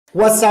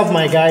What's up,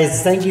 my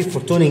guys? Thank you for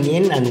tuning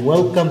in and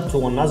welcome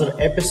to another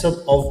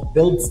episode of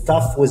Build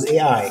Stuff with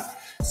AI.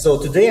 So,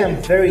 today I'm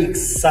very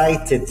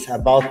excited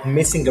about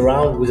messing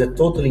around with a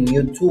totally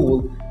new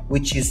tool,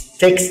 which is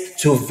text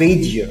to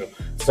video.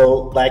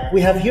 So, like, we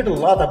have heard a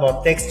lot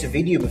about text to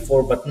video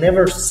before, but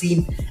never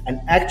seen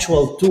an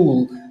actual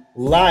tool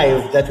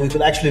live that we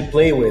could actually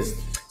play with.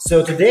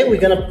 So today we're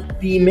gonna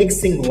be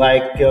mixing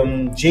like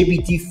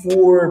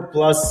GPT-4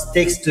 plus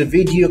text to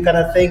video kind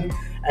of thing,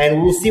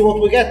 and we'll see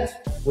what we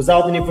get.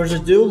 Without any further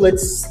ado,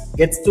 let's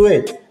get to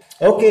it.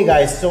 Okay,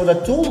 guys, so the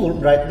tool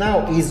right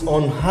now is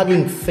on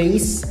Hugging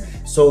Face.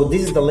 So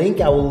this is the link.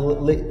 I will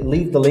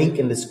leave the link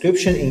in the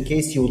description in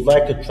case you would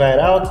like to try it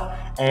out.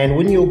 And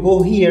when you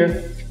go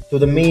here to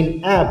the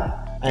main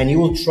app and you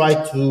will try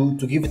to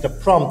give it a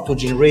prompt to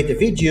generate a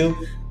video,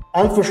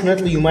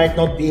 unfortunately, you might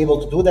not be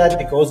able to do that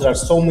because there are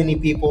so many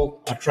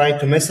people are trying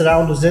to mess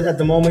around with it at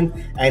the moment,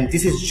 and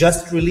this is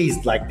just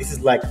released, like this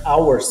is like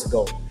hours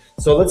ago.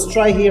 So let's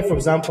try here, for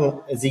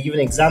example, as they give an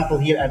example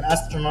here, an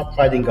astronaut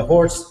riding a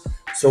horse.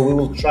 So we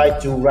will try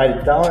to write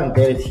it down and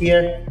get it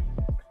here,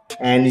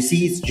 and you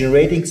see it's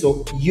generating.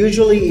 So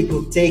usually it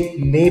will take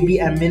maybe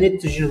a minute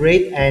to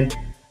generate, and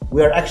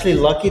we are actually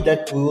lucky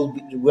that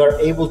we are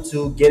able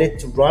to get it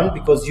to run,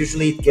 because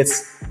usually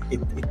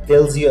it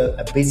tells you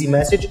a busy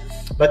message.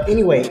 But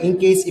anyway, in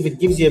case if it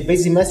gives you a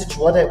busy message,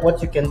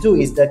 what you can do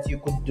is that you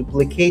could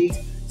duplicate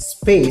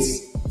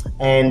space,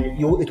 and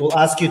it will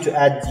ask you to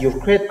add your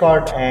credit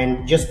card,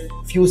 and just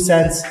few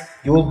cents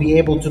you will be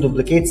able to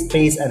duplicate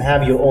space and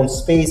have your own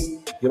space,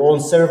 your own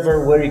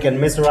server where you can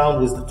mess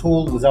around with the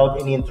tool without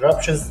any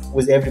interruptions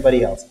with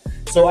everybody else.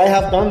 So I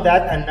have done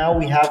that, and now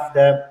we have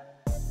the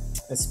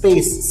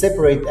space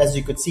separate. As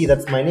you could see,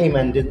 that's my name,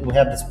 and we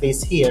have the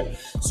space here.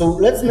 So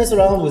let's mess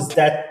around with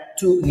that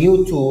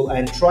new tool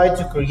and try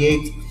to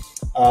create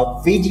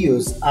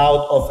videos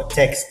out of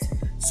text.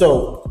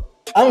 So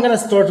I'm gonna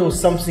start with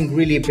something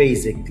really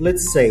basic.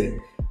 Let's say,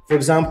 for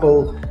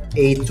example,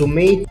 a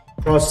tomato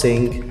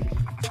crossing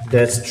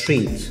the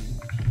street.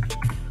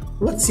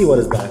 Let's see what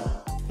is that.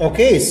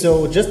 Okay,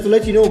 so just to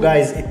let you know,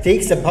 guys, it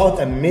takes about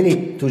a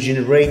minute to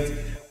generate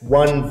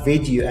one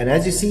video, and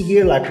as you see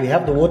here, like, we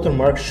have the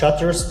watermark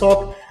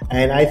Shutterstock,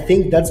 and I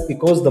think that's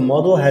because the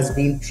model has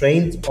been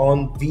trained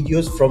on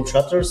videos from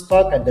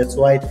Shutterstock, and that's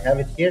why I have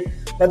it here.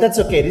 But that's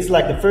okay, this is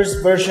like the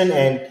first version,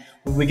 and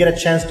we get a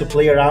chance to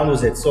play around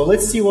with it. So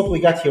let's see what we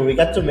got here. We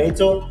got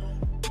tomato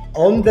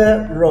on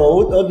the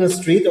road, on the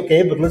street.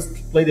 Okay, but let's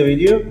play the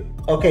video.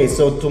 Okay,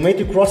 so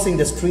tomato crossing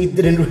the street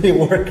didn't really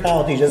work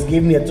out. He just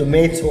gave me a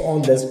tomato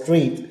on the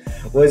street.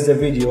 Where's the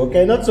video?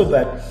 Okay, not so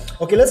bad.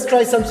 Okay, let's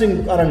try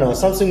something, I don't know,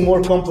 something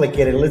more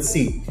complicated. Let's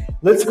see.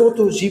 Let's go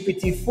to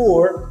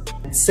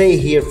GPT-4. Say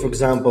here, for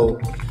example,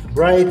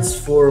 write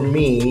for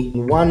me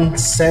one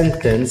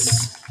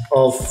sentence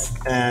of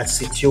a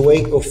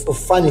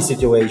funny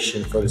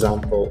situation, for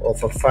example,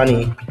 of a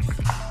funny.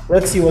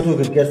 Let's see what we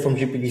could get from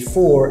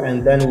GPT-4,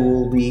 and then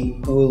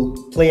we'll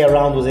play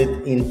around with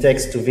it in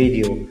text to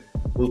video.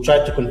 We'll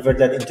try to convert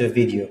that into a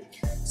video.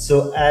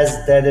 So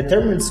as the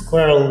determined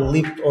squirrel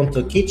leaped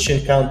onto a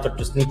kitchen counter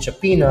to snatch a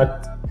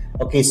peanut.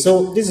 Okay,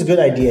 so this is a good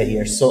idea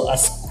here. So a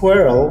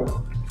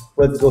squirrel,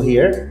 let's go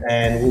here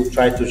and we'll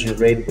try to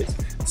generate this.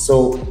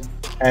 So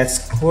a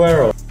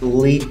squirrel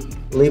leaped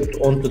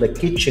onto the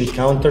kitchen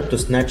counter to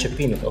snatch a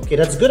peanut. Okay,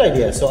 that's a good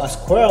idea. So a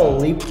squirrel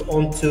leaped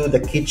onto the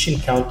kitchen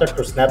counter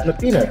to snatch a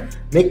peanut.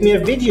 Make me a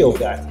video of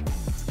that.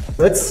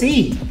 Let's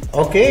see.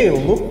 Okay,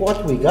 look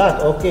what we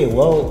got. Okay,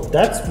 well,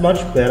 that's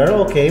much better.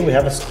 Okay, we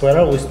have a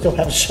squirrel. We still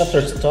have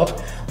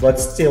Shutterstock, but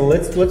still,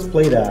 let's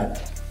play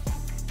that.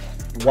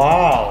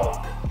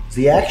 Wow,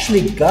 they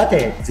actually got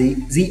it.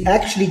 They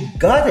actually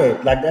got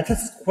it. Like, that's a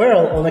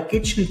squirrel on a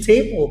kitchen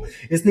table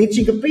is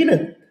snatching a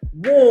peanut.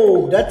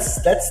 Whoa,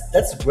 that's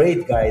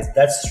great, guys.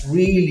 That's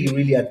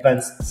really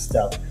advanced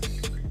stuff.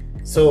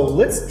 So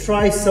let's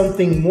try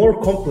something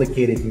more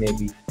complicated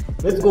maybe.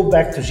 Let's go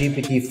back to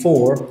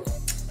GPT-4,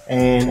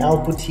 and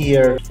I'll put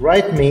here,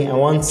 write me a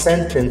one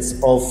sentence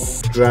of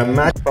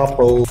dramatic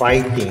couple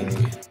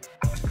fighting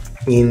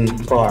in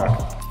car.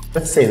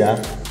 Let's say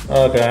that.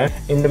 Okay.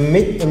 In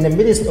the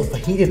midst of a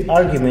heated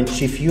argument,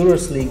 she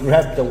furiously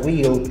grabbed the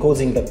wheel,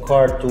 causing the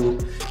car to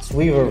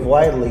swerve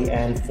wildly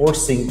and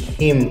forcing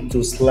him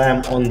to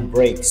slam on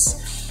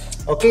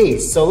brakes. Okay,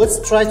 so let's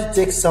try to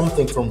take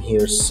something from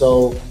here.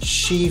 So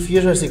she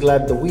furiously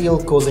grabbed the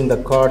wheel, causing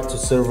the car to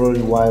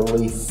swerve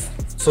wildly.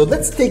 So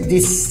let's take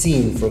this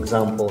scene, for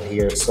example,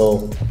 here.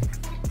 So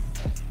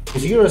she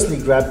furiously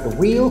grabbed the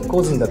wheel,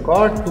 causing the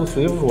car to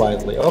swerve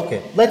wildly.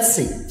 Okay, let's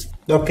see.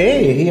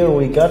 Okay, here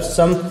we got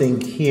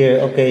something here.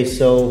 Okay,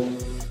 so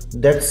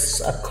that's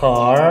a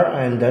car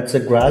and that's a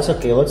grass.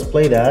 Okay, let's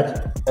play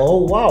that.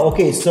 Oh wow,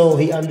 okay, so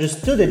he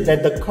understood it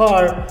that the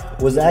car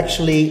was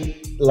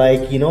actually,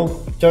 like, you know,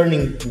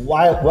 turning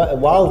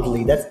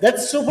wildly.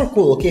 That's super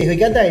cool. Okay, we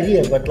got the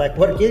idea, but like,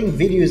 we're getting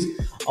videos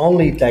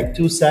only like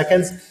 2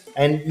 seconds.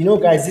 And you know,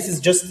 guys, this is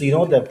just, you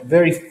know, the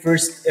very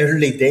first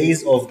early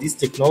days of this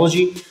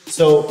technology.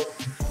 So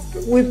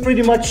we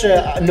pretty much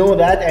know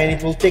that, and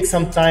it will take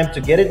some time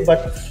to get it,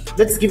 but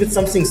let's give it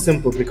something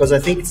simple because I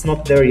think it's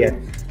not there yet.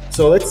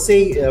 So let's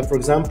say, for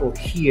example,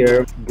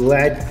 here,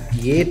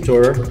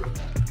 gladiator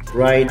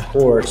ride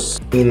horse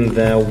in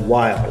the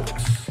wild.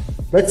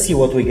 Let's see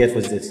what we get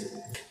with this.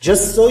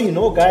 Just so you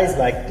know, guys,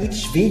 like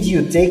each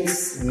video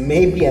takes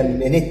maybe a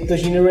minute to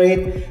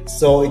generate.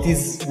 So it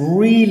is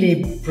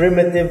really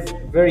primitive,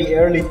 very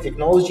early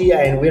technology,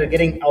 and we're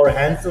getting our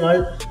hands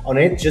on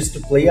it just to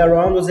play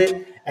around with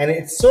it. And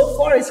it's so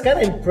far it's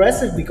kind of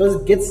impressive because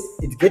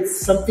it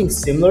gets something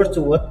similar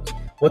to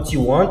what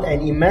you want.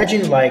 And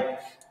imagine like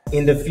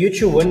in the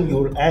future when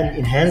you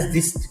enhance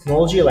this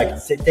technology like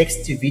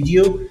text to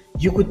video,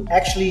 you could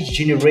actually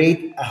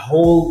generate a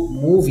whole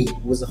movie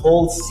with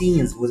whole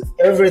scenes, with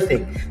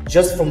everything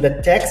just from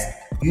the text.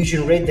 You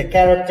generate the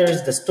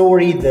characters, the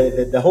story,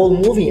 the whole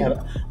movie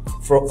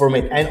from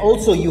it. And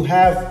also you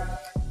have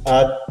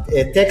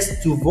a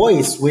text to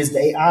voice with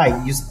the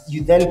AI.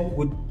 You then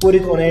would put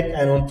it on it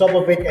and on top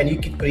of it, and you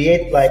could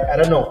create like, I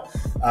don't know,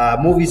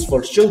 movies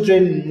for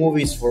children,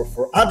 movies for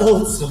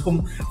adults,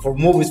 for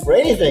movies for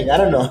anything. I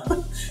don't know.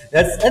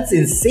 That's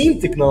insane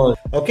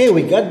technology. Okay,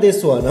 we got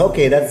this one.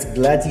 Okay, that's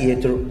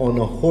gladiator on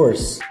a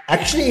horse.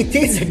 Actually, it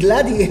is a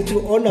gladiator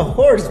on a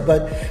horse,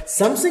 but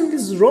something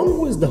is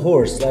wrong with the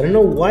horse. I don't know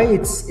why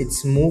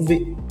it's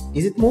moving.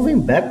 Is it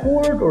moving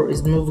backward or is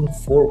it moving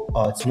forward?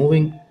 Oh, it's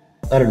moving.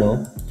 I don't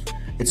know.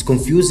 It's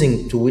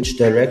confusing to which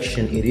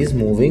direction it is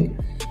moving,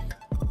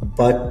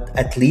 but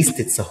at least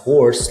it's a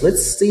horse.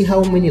 Let's see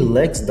how many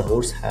legs the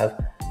horse have.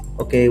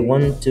 Okay,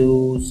 1,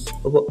 2,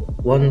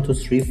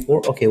 3,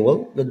 4. Okay,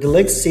 well, the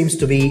legs seems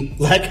to be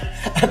like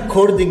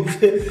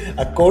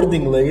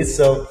accordingly.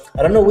 So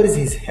I don't know what is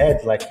his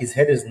head. Like his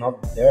head is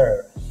not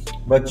there,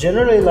 but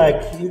generally,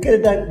 like you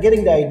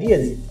getting the idea.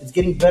 It's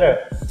getting better.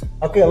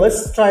 Okay,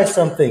 let's try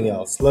something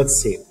else. Let's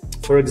see.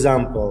 For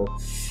example,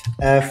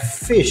 a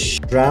fish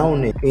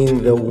drowning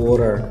in the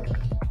water.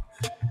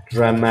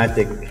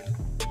 Dramatic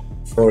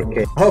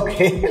 4K.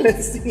 Okay,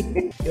 let's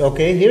see.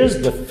 Okay,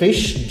 here's the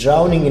fish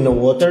drowning in the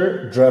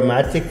water.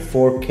 Dramatic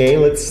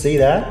 4K. Let's see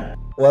that.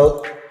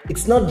 Well,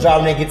 it's not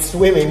drowning, it's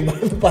swimming,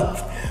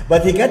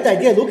 but you got the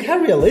idea. Look how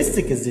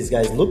realistic is this,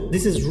 guys. Look,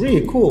 this is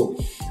really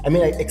cool. I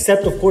mean,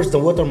 except of course the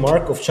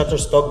watermark of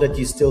Shutterstock that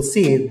you still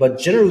see it, but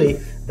generally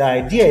the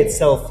idea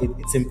itself,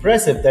 it's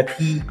impressive that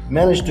he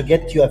managed to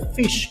get you a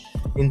fish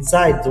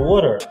inside the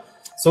water.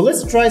 So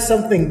let's try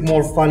something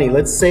more funny.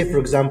 Let's say, for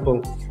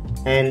example,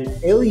 an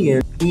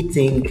alien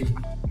eating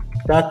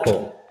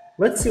taco.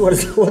 Let's see what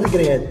we're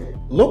gonna get.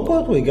 Look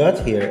what we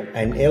got here.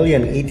 An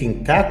alien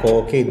eating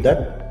taco. Okay,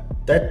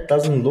 that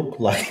doesn't look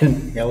like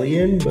an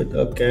alien, but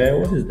okay,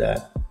 what is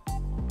that?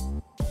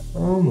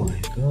 Oh my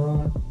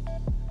god.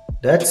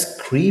 That's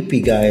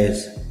creepy,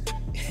 guys.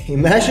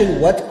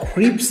 Imagine what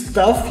creep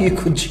stuff you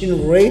could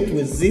generate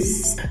with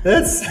this.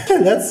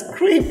 That's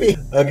creepy.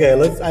 Okay,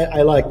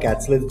 I like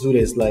cats. Let's do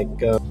this. Like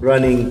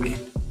running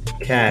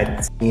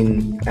cat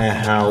in a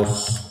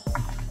house,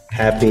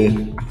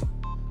 happy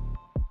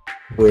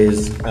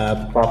with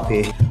a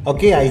puppy.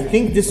 Okay, I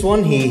think this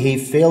one he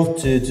failed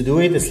to do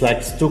it. It's like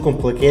it's too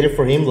complicated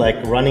for him.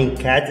 Like running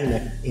cat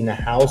in a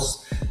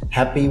house,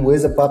 happy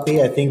with a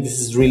puppy. I think this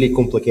is really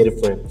complicated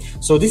for him.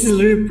 So this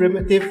is really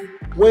primitive.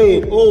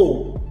 Wait,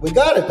 oh, we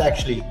got it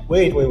actually.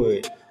 Wait.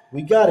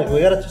 We got it.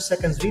 We got a 2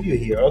 seconds video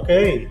here.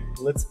 Okay,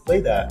 let's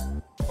play that.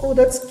 Oh,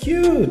 that's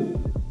cute.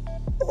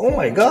 Oh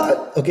my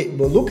god. Okay,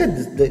 but look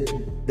at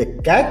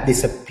the cat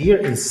disappear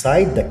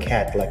inside the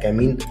cat. Like, I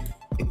mean,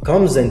 it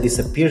comes and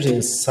disappears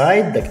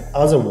inside the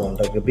other one,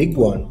 like the big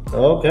one.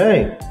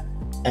 Okay.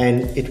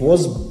 And it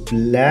was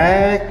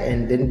black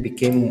and then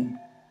became,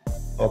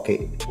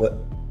 okay, what?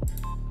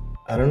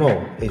 I don't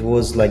know. It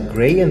was like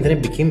gray and then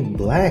it became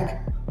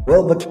black.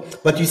 Well,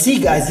 but you see,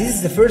 guys, this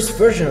is the first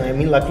version. I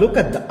mean, like, look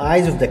at the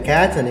eyes of the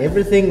cat and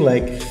everything.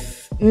 Like,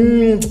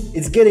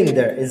 it's getting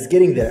there. It's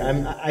getting there.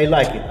 I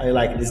like it. I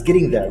like it. It's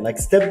getting there. Like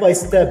step by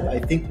step, I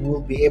think we'll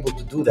be able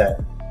to do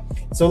that.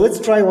 So let's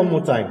try one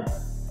more time.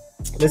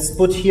 Let's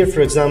put here,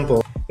 for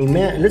example, a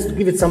man. Let's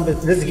give it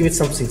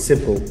something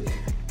simple.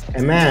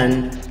 A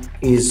man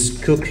is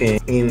cooking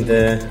in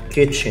the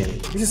kitchen.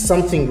 This is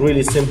something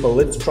really simple.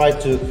 Let's try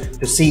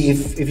to see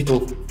if it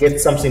will get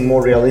something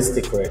more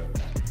realistic for it.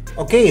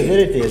 Okay, there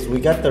it is.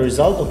 We got the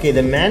result. Okay,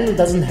 the man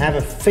doesn't have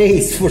a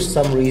face for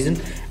some reason,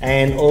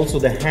 and also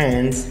the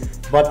hands,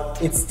 but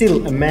it's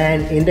still a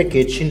man in the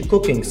kitchen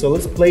cooking. So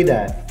let's play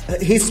that.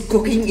 He's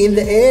cooking in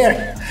the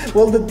air.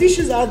 Well, the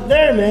dishes are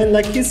there, man.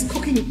 Like, he's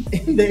cooking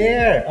in the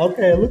air.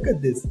 Okay, look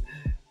at this.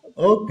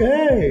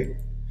 Okay.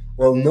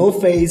 Well, no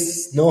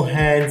face, no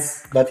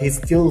hands, but he's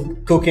still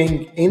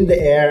cooking in the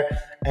air.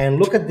 And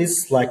look at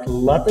this, like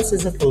lettuce.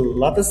 Is it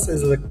lettuce?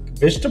 Is it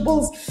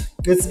vegetables?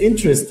 It's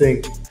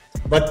interesting.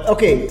 But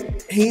okay,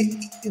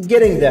 he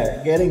getting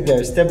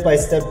there, step by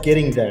step,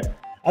 getting there.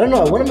 I don't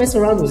know. I want to mess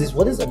around with this.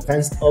 What is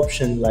advanced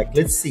option? Like,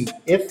 let's see.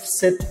 If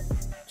set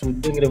to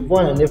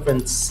 -1 and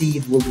different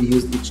seed will be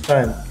used each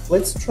time.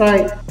 Let's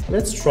try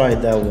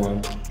that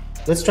one.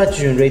 Let's try to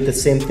generate the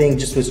same thing,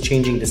 just with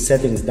changing the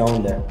settings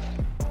down there.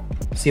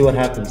 see what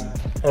happens.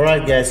 All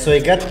right, guys, so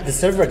the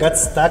server got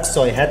stuck,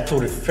 so I had to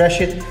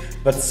refresh it.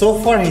 But so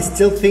far, he's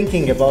still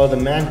thinking about the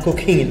man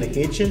cooking in the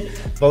kitchen.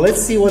 But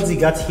let's see what he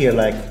got here.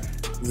 Like,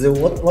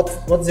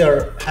 what they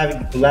are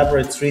having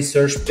collaborate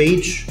research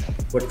page.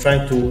 We're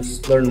trying to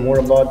learn more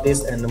about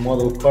this and the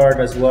model card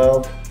as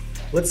well.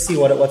 Let's see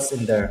what's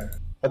in there.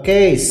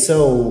 Okay,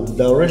 so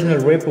the original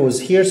repo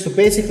is here. So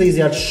basically,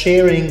 they are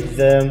sharing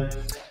the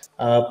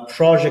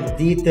project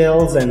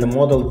details and the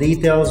model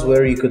details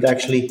where you could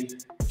actually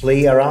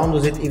play around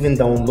with it, even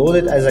download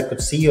it. As I could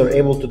see, you're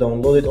able to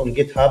download it on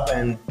GitHub,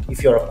 and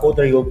if you're a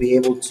coder, you'll be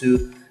able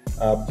to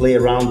play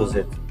around with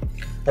it.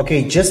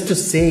 Okay, just to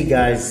say,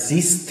 guys,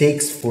 this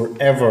takes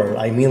forever.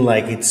 I mean,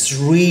 like, it's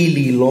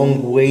really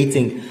long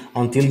waiting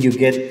until you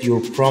get your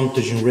prompt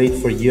to generate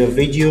for your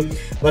video.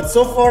 But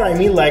so far, I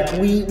mean, like,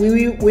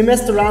 we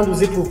messed around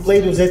with it, we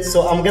played with it.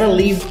 So I'm gonna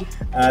leave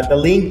the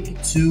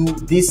link to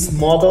this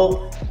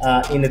model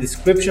in the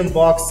description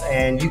box,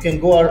 and you can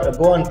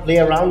go and play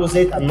around with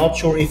it. I'm not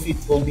sure if it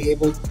will be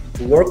able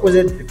to work with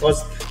it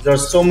because there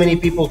are so many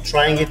people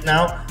trying it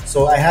now.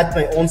 So I had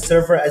my own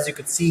server, as you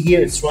could see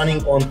here, it's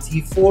running on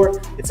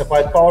T4. It's a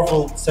quite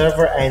powerful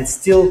server, and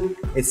still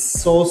it's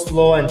so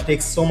slow and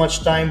takes so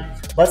much time,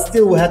 but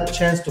still we had the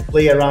chance to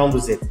play around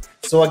with it.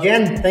 So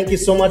again, thank you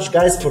so much,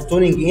 guys, for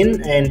tuning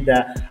in, and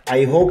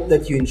I hope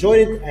that you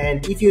enjoyed it.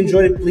 And if you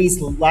enjoyed it,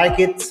 please like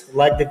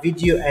the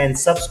video and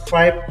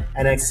subscribe,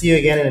 and I'll see you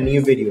again in a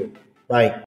new video. Bye.